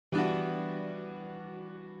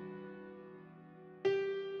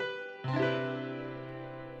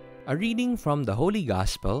A reading from the Holy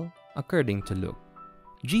Gospel according to Luke.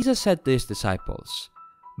 Jesus said to his disciples,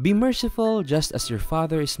 "Be merciful just as your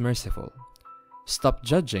Father is merciful. Stop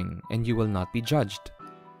judging and you will not be judged.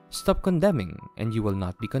 Stop condemning and you will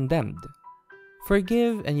not be condemned.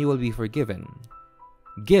 Forgive and you will be forgiven.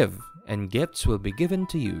 Give and gifts will be given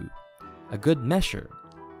to you. A good measure,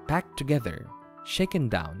 packed together, shaken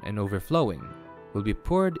down and overflowing, will be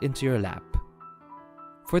poured into your lap.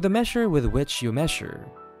 For the measure with which you measure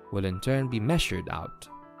will in turn be measured out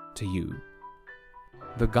to you."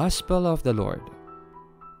 The Gospel of the Lord.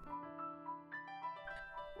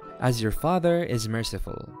 As your Father is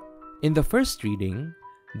merciful. In the first reading,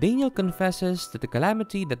 Daniel confesses that the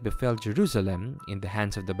calamity that befell Jerusalem in the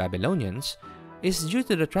hands of the Babylonians is due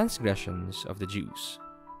to the transgressions of the Jews.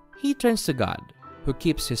 He turns to God, who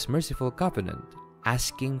keeps his merciful covenant,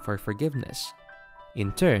 asking for forgiveness.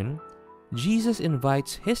 In turn, Jesus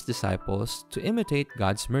invites his disciples to imitate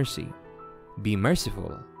God's mercy. Be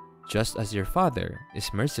merciful, just as your Father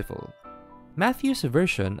is merciful. Matthew's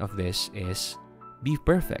version of this is, be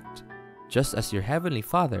perfect, just as your heavenly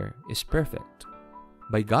Father is perfect.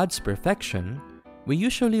 By God's perfection, we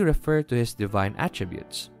usually refer to his divine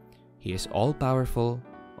attributes. He is all-powerful,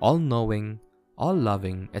 all-knowing,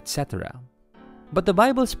 all-loving, etc. But the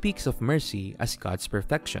Bible speaks of mercy as God's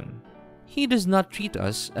perfection. He does not treat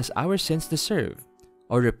us as our sins deserve,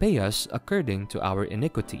 or repay us according to our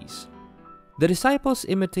iniquities. The disciples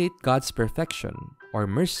imitate God's perfection, or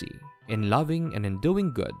mercy, in loving and in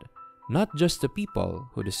doing good, not just to people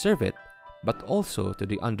who deserve it, but also to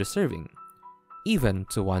the undeserving, even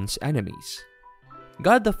to one's enemies.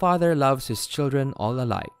 God the Father loves his children all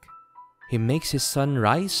alike. He makes his sun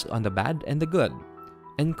rise on the bad and the good,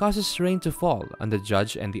 and causes rain to fall on the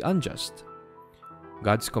just and the unjust.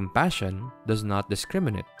 God's compassion does not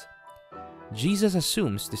discriminate. Jesus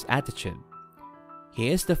assumes this attitude. He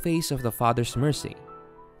is the face of the Father's mercy.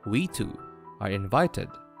 We too are invited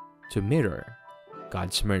to mirror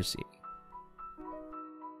God's mercy.